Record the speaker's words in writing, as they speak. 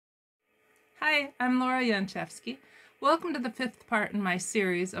Hi, I'm Laura Janczewski. Welcome to the fifth part in my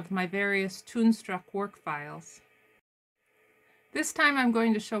series of my various Toonstruck work files. This time I'm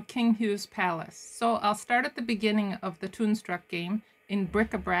going to show King Hugh's palace, so I'll start at the beginning of the Toonstruck game in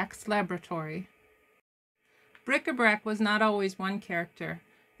Bric-a-Brac's laboratory. Bric-a-Brac was not always one character.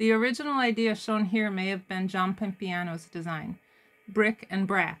 The original idea shown here may have been John Pimpiano's design, Brick and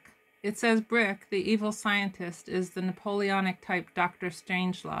Brac. It says Brick, the evil scientist, is the Napoleonic-type Dr.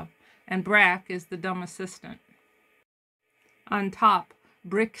 Strangelove, and Brac is the dumb assistant. On top,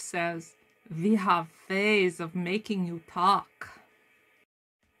 Brick says, "We have ways of making you talk."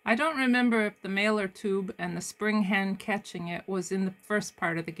 I don't remember if the mailer tube and the spring hen catching it was in the first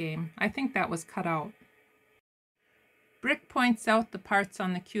part of the game. I think that was cut out. Brick points out the parts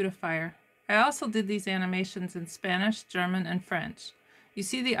on the cutifier. I also did these animations in Spanish, German, and French. You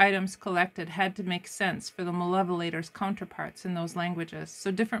see, the items collected had to make sense for the Malevolator's counterparts in those languages,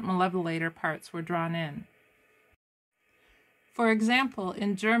 so different Malevolator parts were drawn in. For example,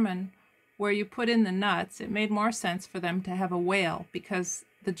 in German, where you put in the nuts, it made more sense for them to have a whale, because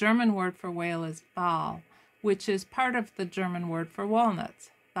the German word for whale is Wal, which is part of the German word for walnuts,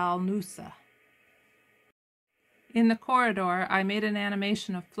 Walnüsse. In the corridor, I made an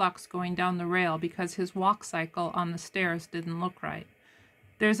animation of Flux going down the rail because his walk cycle on the stairs didn't look right.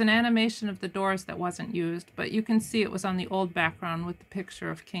 There's an animation of the doors that wasn't used, but you can see it was on the old background with the picture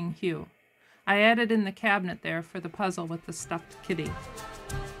of King Hugh. I added in the cabinet there for the puzzle with the stuffed kitty.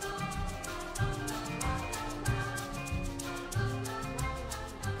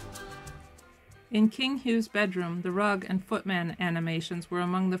 In King Hugh's bedroom, the rug and footman animations were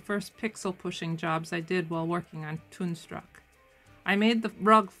among the first pixel-pushing jobs I did while working on Toonstruck. I made the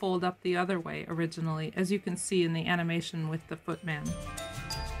rug fold up the other way originally, as you can see in the animation with the footman.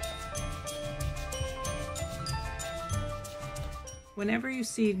 Whenever you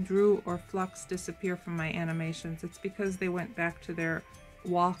see Drew or Flux disappear from my animations, it's because they went back to their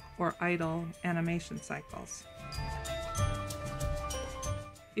walk or idle animation cycles.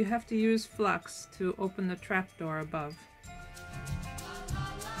 You have to use Flux to open the trapdoor above.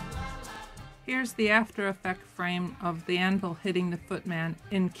 Here's the after effect frame of the anvil hitting the footman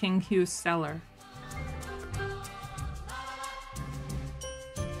in King Hugh's cellar.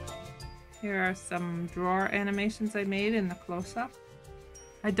 Here are some drawer animations I made in the close-up.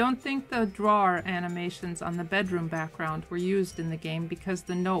 I don't think the drawer animations on the bedroom background were used in the game because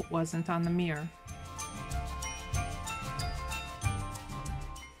the note wasn't on the mirror.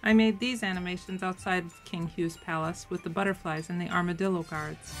 I made these animations outside of King Hugh's palace with the butterflies and the armadillo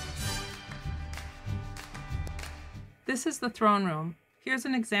guards. This is the throne room. Here's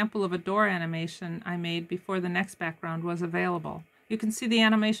an example of a door animation I made before the next background was available. You can see the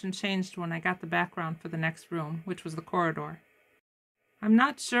animation changed when I got the background for the next room, which was the corridor. I'm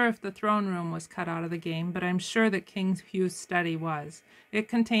not sure if the throne room was cut out of the game, but I'm sure that King Hugh's study was. It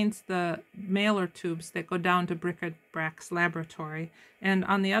contains the mailer tubes that go down to Bric-a-Brac's laboratory, and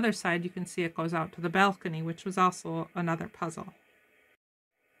on the other side you can see it goes out to the balcony, which was also another puzzle.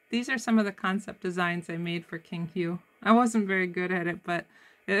 These are some of the concept designs I made for King Hugh. I wasn't very good at it, but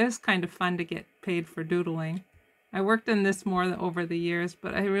it is kind of fun to get paid for doodling. I worked in this more over the years,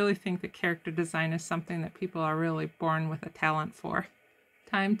 but I really think that character design is something that people are really born with a talent for.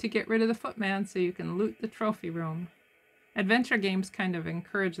 Time to get rid of the footman so you can loot the trophy room. Adventure games kind of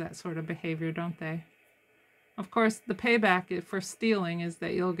encourage that sort of behavior, don't they? Of course, the payback for stealing is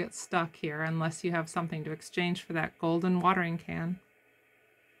that you'll get stuck here unless you have something to exchange for that golden watering can.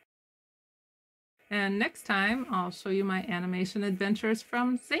 And next time, I'll show you my animation adventures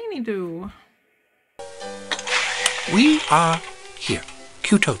from Xanadu. We are here,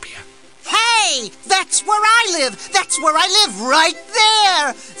 Qtopia. Hey, that's where I live! That's where I live, right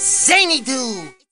there! Xanadu!